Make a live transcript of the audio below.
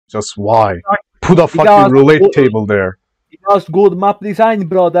Just why? Put a fucking roulette table there. Because good map design,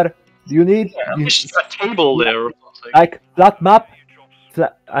 brother. You need Just a table there or something. like flat map.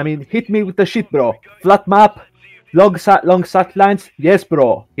 I mean, hit me with the shit, bro. Flat map, long sight lines. Yes,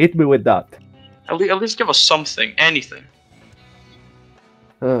 bro. Hit me with that. At least give us something, anything.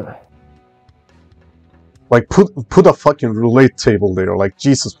 Like put a fucking roulette table there. Like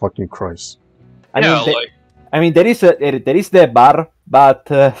Jesus fucking Christ. I mean, there is the bar, but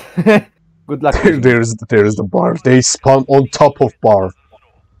good luck. There's the bar. They spawn on top of bar.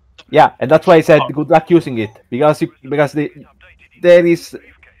 Yeah, and that's why I said good luck using it because there is.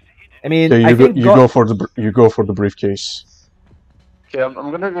 I mean, Yeah, you go for the briefcase. Okay, I'm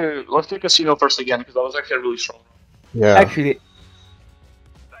gonna do. Let's do casino first again because that was actually really strong. Yeah. Actually,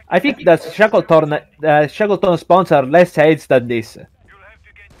 I think that Shackleton spawns are less heads than this.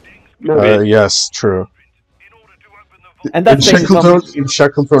 Yes, true. And that's in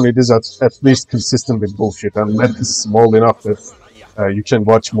Shackleton, it is at least consistent with bullshit, and map is small enough that you can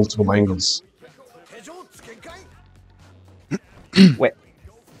watch multiple angles. Wait.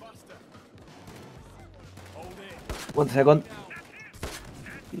 1 second.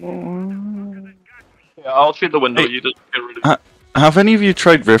 Yeah, I'll shoot the window. You just get rid of it. Have any of you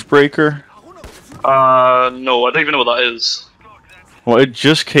tried Riftbreaker? No, I don't even know what that is. Well, it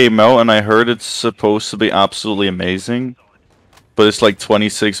just came out, and I heard it's supposed to be absolutely amazing, but it's like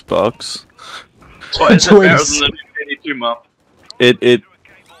 $26. So is it better than the new Payday map? It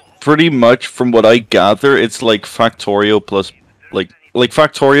pretty much, from what I gather, it's like Factorio plus like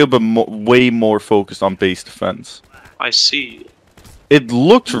Factorio, but way more focused on base defense. I see. It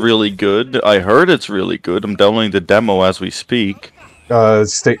looked really good. I heard it's really good. I'm downloading the demo as we speak.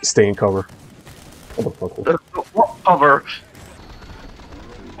 Stay in cover. What cover?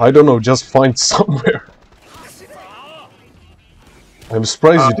 I don't know, just find somewhere. I'm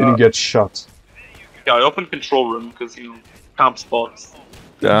surprised you didn't get shot. Yeah, I opened control room because, you know, camp spots.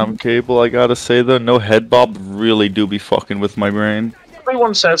 Damn, Cable, I gotta say though, no head bob really do be fucking with my brain.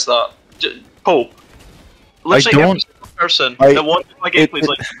 Everyone says that. Pope. Literally every single person that watches my gameplay is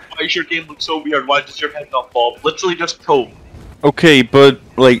like, why does your game look so weird? Why does your head not bob? Literally just Pope. Okay, but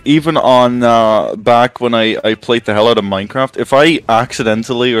like even on back when I played the hell out of Minecraft, if I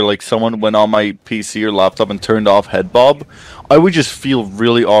accidentally or like someone went on my PC or laptop and turned off head bob, I would just feel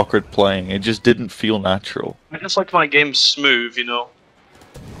really awkward playing. It just didn't feel natural. I just like my game smooth, you know.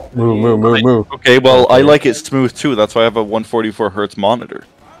 Move. Okay, well I like it smooth too. That's why I have a 144 Hz monitor.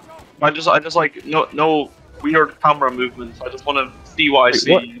 I just like no weird camera movements. I just want to see what I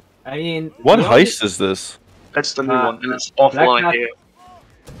see. What? I mean, what heist is this? That's the new one, and it's offline here.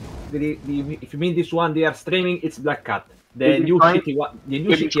 If you mean this one, they are streaming. It's Black Cat. The new shitty one. The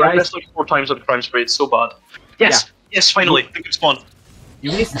new shitty Heist. That's like 4 times on the crime spray. It's so bad. Yes, yes, finally, the good spawn.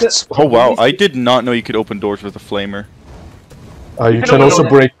 You missed. Oh wow, I did not know you could open doors with a flamer. You can also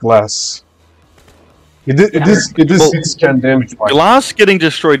break glass. It can damage. Glass getting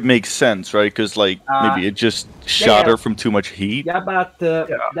destroyed makes sense, right? Because like maybe it just shatter from too much heat. Yeah, but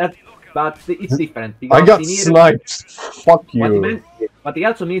but it's different. I got sniped. Fuck you. But it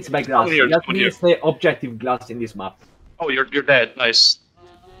also means by glass. It also means the objective glass in this map. Oh, you're dead. Nice.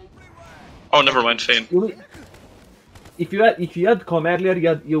 Oh, never mind. Fame. If you had come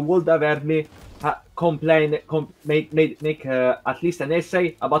earlier, you would have heard me make at least an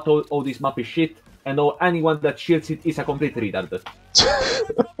essay about all this map is shit, and anyone that shields it is a complete retard.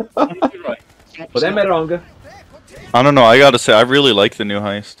 But am I wrong? I don't know. I gotta say, I really like the new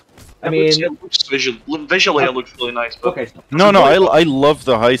heist. I mean, it looks visually it looks really nice. But okay. No, I love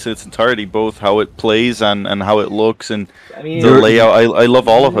the heist in its entirety, both how it plays and how it looks and the layout. I love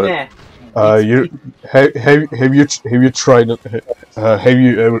all of it. Have you tried? Have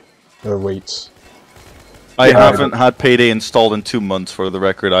you ever wait? I haven't had Payday installed in 2 months. For the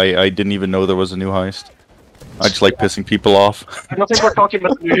record, I didn't even know there was a new heist. I just like pissing people off. I don't think we're talking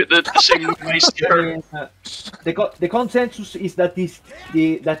about the same heist here. The consensus is that this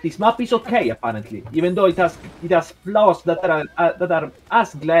map is okay, apparently, even though it has flaws that are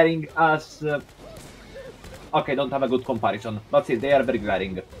as glaring as. Okay, don't have a good comparison. That's it. They are very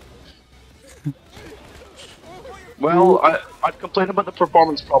glaring. Well, I'd complain about the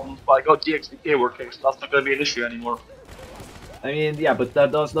performance problems, but I got DXDK working, so that's not going to be an issue anymore. I mean, yeah, but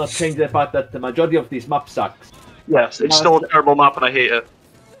that does not change the fact that the majority of this map sucks. Yes, it's still a terrible map and I hate it.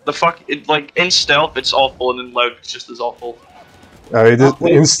 Like, in stealth it's awful, and in loud it's just as awful.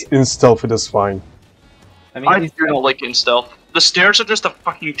 In stealth it is fine. I mean, I do not like it in stealth. The stairs are just a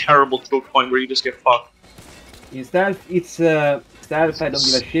fucking terrible choke point where you just get fucked. In stealth, it's stealth. I don't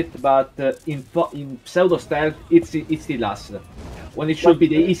give a shit, but in pseudo stealth, it's the last. when it should be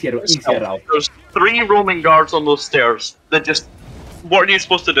the easier route. There's 3 roaming guards on those stairs that just... What are you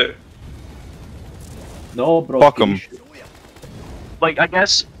supposed to do? No, bro. Fuck 'em. Like, I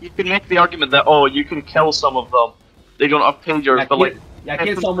guess you can make the argument that, oh, you can kill some of them. They don't have pagers, but like...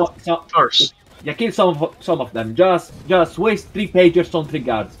 kill some first. Yeah, kill some of them. Just waste 3 pagers on 3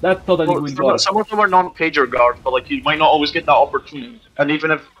 guards. That totally will work. Some of them are non-pager guards, but like you might not always get that opportunity. And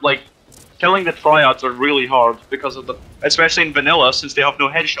even if like killing the triads are really hard because of the, especially in vanilla, since they have no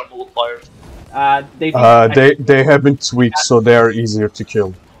headshot multipliers. They have been tweaked, so they are easier to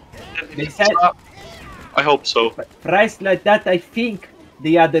kill. They said, I hope so. Priced like that, I think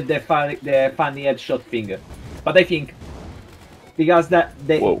they added the funny headshot finger, but I think because that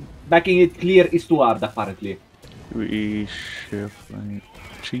making it clear is too hard apparently.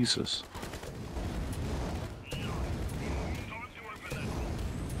 Jesus.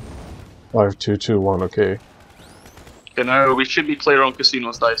 Five, 2, 2, 1. Okay. Okay, now we should be clear on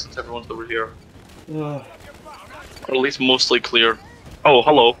casinos dice since everyone's over here. Or at least mostly clear. Oh,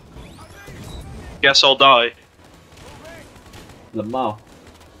 hello. Guess I'll die. Lamau.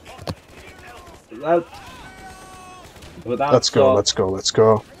 Let's go.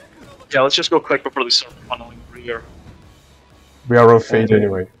 Yeah, let's just go quick before they start funneling over here. We are on fade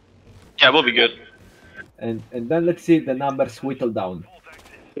anyway. Yeah, we'll be good. And then let's see the numbers whittle down.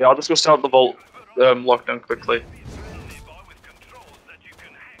 Yeah, I'll just go start the vault lockdown quickly.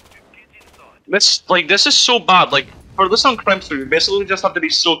 This is so bad. Like, for this on Crime 3, we basically just have to be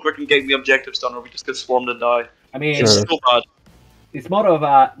so quick in getting the objectives done or we just get swarmed and die. I mean, it's so bad. It's more of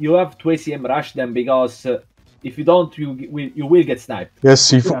a, you have to ACM rush them because if you don't, you will get sniped. Yes,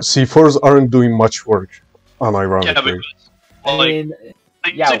 C4s aren't doing much work, unironically.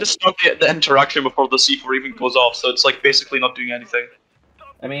 Yeah, they just start the interaction before the C4 even goes off, so it's like basically not doing anything.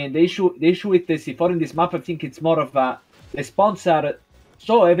 I mean, the issue with the C4 in this map, I think it's more of a, the spawns are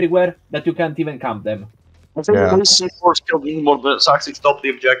so everywhere that you can't even count them. I think those C4s killed me more than it's actually stopped the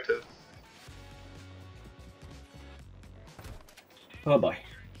objective. Oh boy.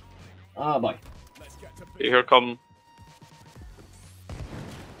 Oh boy. Here come.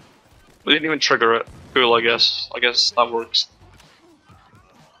 We didn't even trigger it. Cool, I guess. I guess that works.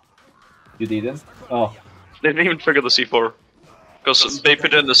 You didn't? Oh. They didn't even trigger the C4. Because they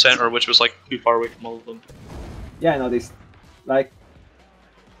put it in the center, which was like too far away from all of them. Yeah, I know this. Like,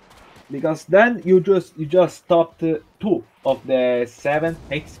 because then you just stopped 2 of the 7,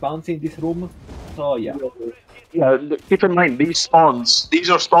 8 spawns in this room. So yeah. Yeah, keep in mind these spawns. These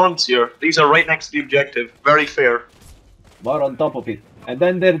are spawns here. These are right next to the objective. Very fair. More on top of it, and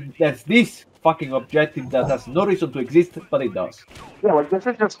then there's this fucking objective that has no reason to exist, but it does. Yeah, like this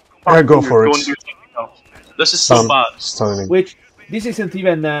is just. Yeah, go for it. This is so bad. Stunning. Which this isn't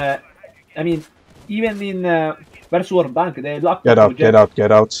even. I mean, even in Versus World Bank, the laptop. Get out.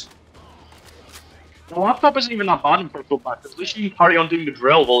 The laptop isn't even that bad in Virtual Bank. At least you carry on doing the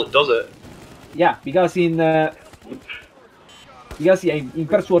drill while it does it. Yeah, because in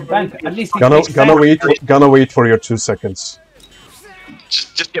Versus World Bank, at least gonna wait for your 2 seconds.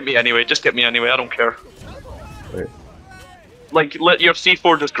 Just get me anyway. Just get me anyway. I don't care. Wait. Like, let your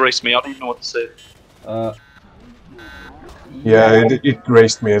C4 disgrace me. I don't even know what to say. Yeah, it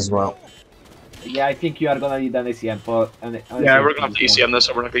graced me as well. Yeah, I think you are gonna need an ACM for. Yeah, we're gonna have to ACM this,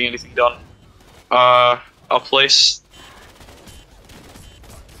 or we're not getting anything done. I'll place.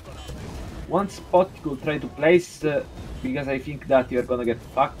 One spot you could try to place, because I think that you're gonna get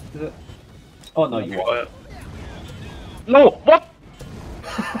fucked. Oh no, you won't. No, what?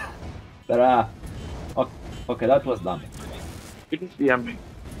 Okay, that was dumb. You can DM me.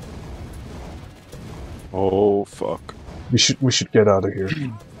 Oh fuck. We should get out of here.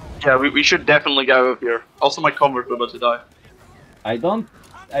 Yeah, we should definitely get out of here. Also, my convert is about to die. I want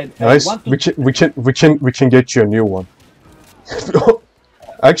to... we can get you a new one.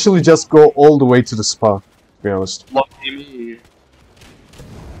 Actually, just go all the way to the spa, to be honest. Lucky me.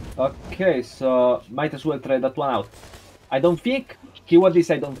 Okay, so might as well try that one out. I don't think, keyword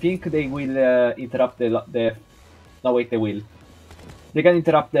is I don't think they will interrupt the... No wait, they will. They can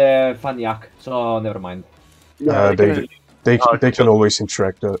interrupt the Faniac, so never mind. Yeah, they can always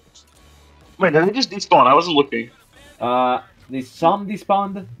interact that. Wait, did they just despawn? I wasn't looking. Some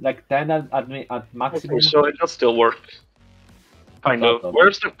despawned, like 10 at maximum. Okay, so it does still work. Kind of.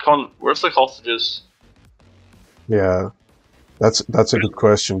 Where's the hostages? Yeah, that's a good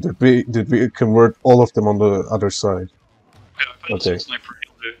question. Did we convert all of them on the other side? Yeah, okay.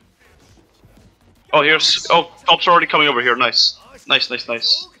 Oh, cops are already coming over here. Nice.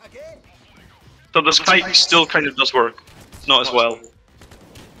 So the Skype still kind of does work. Not as well.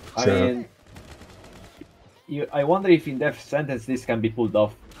 I mean, I wonder if in death sentence this can be pulled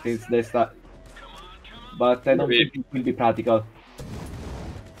off since they start. But I don't think it will be practical.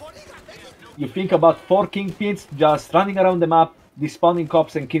 You think about 4 kingpins just running around the map, despawning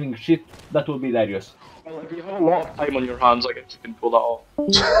cops and killing shit, that would be hilarious. Well, if you have a lot of time on your hands, I guess you can pull that off.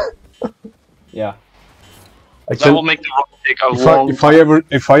 Yeah. That will make the run take a long if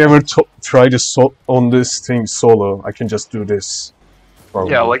I ever try to on this thing solo, I can just do this.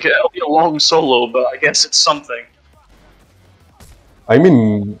 Probably. Yeah, like it'll be a long solo, but I guess it's something. I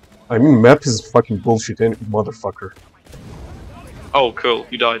mean, map is fucking bullshit, motherfucker. Oh, cool,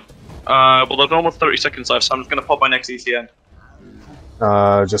 you died. Well, there's almost 30 seconds left, so I'm just gonna pop my next ECN.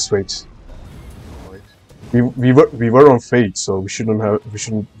 Just wait. We were on Fate, so we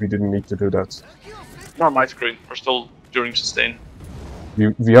didn't need to do that. Not on my screen. We're still during sustain.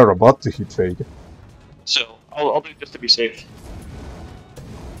 We are about to hit Fate. So I'll do it just to be safe.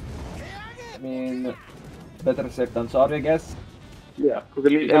 I mean, better safe than sorry, I guess. Yeah,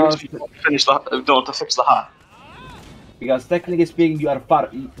 because it means we don't have to fix the hat. Because technically speaking, you are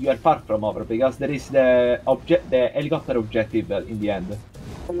far from over. Because there is the helicopter objective in the end.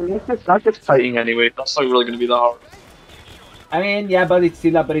 That's just fighting anyway. That's not really going to be that hard. I mean, yeah, but it's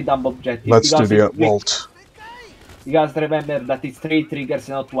still a very dumb objective. Let's do the vault. You guys remember that it's 3 triggers,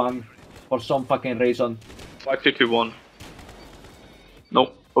 not 1, for some fucking reason. 5, 2, 2, 1.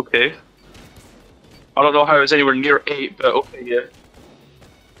 Nope. Okay. I don't know how it's anywhere near 8, but okay, yeah.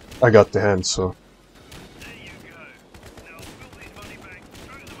 I got the hand, so.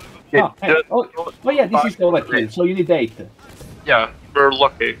 Yeah, oh yeah, this is the overkill, so you need 8. Yeah, we're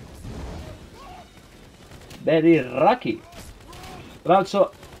lucky. Very lucky. But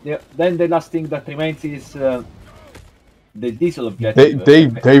also, then the last thing that remains is the diesel objective.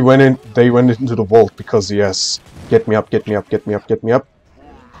 They went into the vault because yes, get me up.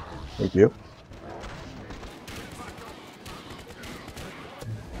 Thank you.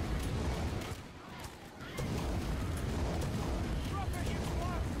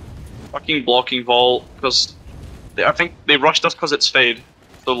 Fucking blocking vault, because I think they rushed us because it's Fade.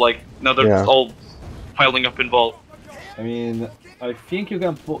 So like now they're all piling up in vault. I mean, I think you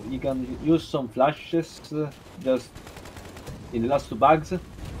can use some flashes just in the last 2 bags.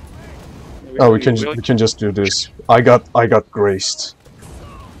 Oh, we can just do this. I got graced.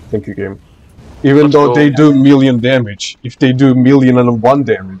 Thank you, game. Even though they do million damage, if they do 1,000,001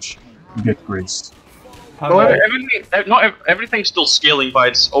 damage, you get graced. Well, everything's still scaling by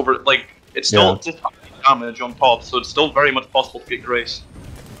its it's still just damage on top, so it's still very much possible to get grace.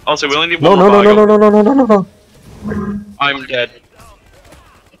 Also, we only need one more bag. No. I'm dead.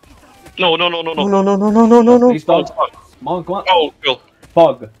 No. No. Please don't. Come on. Oh, cool.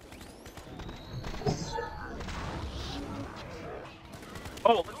 Fog.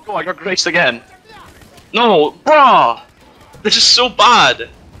 Oh, let's go, I got graced again. No, bruh! This is so bad!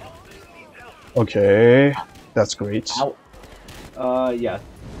 Okay, that's great. Ow. Yeah.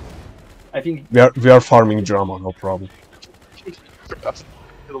 I think we are farming drama, no problem. To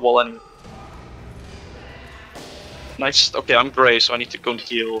the wall anyway. Nice. Okay, I'm grey, so I need to go and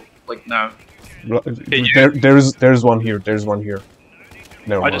heal like now. There's one here. There's one here.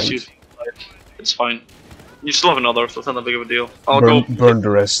 Never mind. I just used. It's fine. You still have another, so it's not that big of a deal. I'll burn the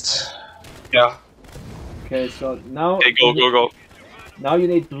rest. Yeah. Okay, so now. Okay, go. Now you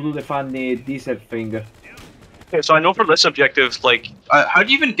need to do the funny diesel thing. Okay, so I know for this objective, like, how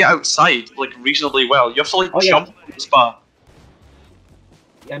do you even get outside, like, reasonably well? You have to, like, jump to the spa.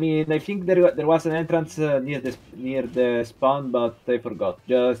 I mean, I think there was an entrance near the spawn, but I forgot.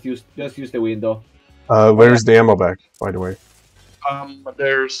 Just use the window. Where's the ammo bag, by the way? I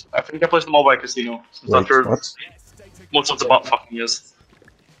think I placed them all by casino. Since that's where most of the butt fucking is.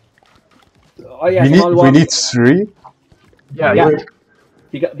 Oh yeah, we need 3? Yeah.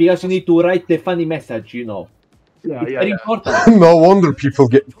 Because you need to write the funny message, you know. Yeah, it's very important. No wonder people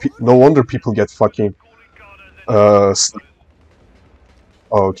get fucking. Oh,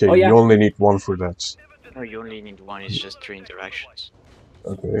 okay, you only need 1 for that. No, you only need 1. It's just 3 interactions.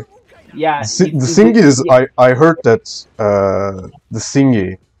 Okay. Yeah. The thing is, I heard that the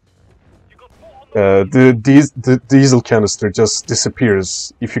thingy, the diesel canister just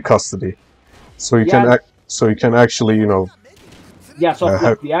disappears if you custody, so you can actually, you know. Yeah. So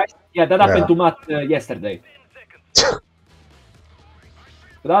that happened to Matt yesterday.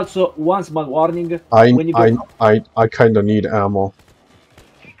 But also, one small warning. I kind of need ammo.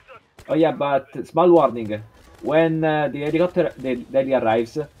 Oh yeah, but small warning. When the helicopter daily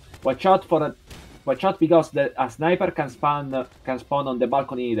arrives, watch out because a sniper can spawn on the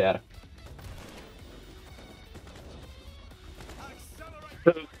balcony there.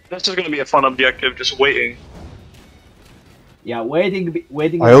 This is going to be a fun objective, just waiting. Yeah,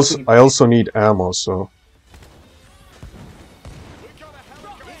 waiting. I also need ammo, so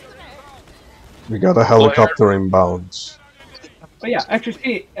we got a helicopter inbound. Oh yeah,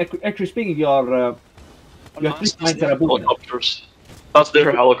 actually speaking, your three lines are booming. Helicopters. That's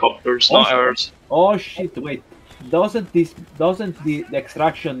their helicopters, not ours. Oh shit! Wait, doesn't the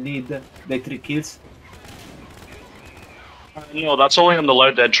extraction need the 3 kills? No, that's only on the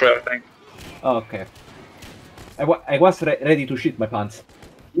loud dead tray, I think. Oh, okay. I was ready to shit my pants.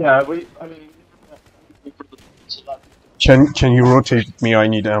 Yeah, I mean. Can you rotate me? I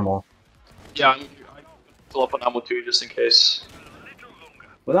need ammo. Yeah, I fill up on ammo too, just in case.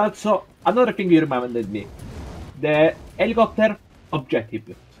 But also, another thing you reminded me. The helicopter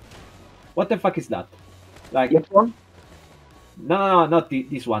objective. What the fuck is that? Like... Which one? No, not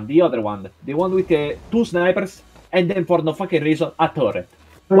this one. The other one. The one with the 2 snipers, and then for no fucking reason, a turret.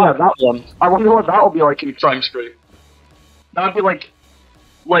 Yeah, that one. I wonder what that'll be like in Crime Spree. That'd be like...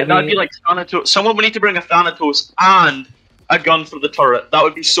 that'd be like Thanatos. Someone would need to bring a Thanatos and a gun for the turret. That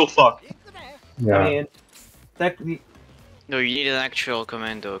would be so fucked. Yeah. I mean, technically... No, you need an actual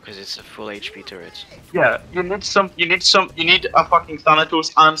commando because it's a full HP turret. Yeah, you need a fucking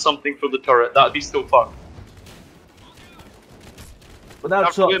Thanatos and something for the turret. That'd be so fucked. But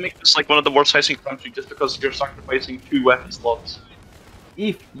that's That would make this like one of the worst heists in Crime Spree just because you're sacrificing 2 weapon slots.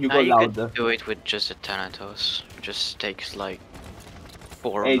 if you Now go you louder. could do it with just a Thanatos. Just takes like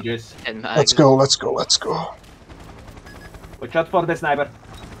 4 Ages. and Let's go. Let's go. Let's go. Watch out for the sniper.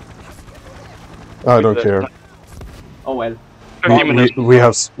 I don't care. Oh well. 15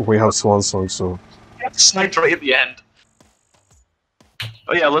 minutes. We have Swan Song, so Get sniped right at the end.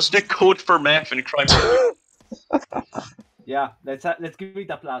 Oh yeah, let's do code for meth in Crime Spree. Yeah, let's give it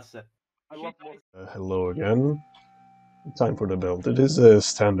a plus. I love more. hello again. Time for the build. It is a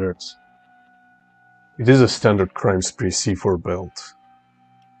standard Crime Spree C4 build.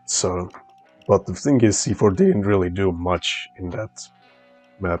 So, but the thing is, C4 didn't really do much in that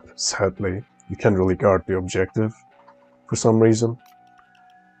map, sadly. You can't really guard the objective for some reason.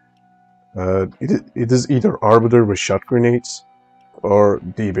 It is either Arbiter with shot grenades, or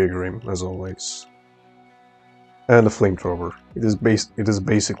the Big Rim, as always. And a flamethrower. It is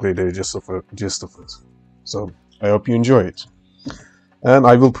basically the gist of it. So, I hope you enjoy it. And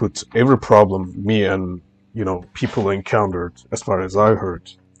I will put every problem me and, people encountered, as far as I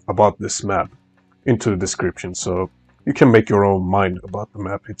heard, about this map into the description, so you can make your own mind about the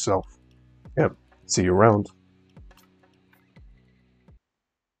map itself. Yeah, see you around.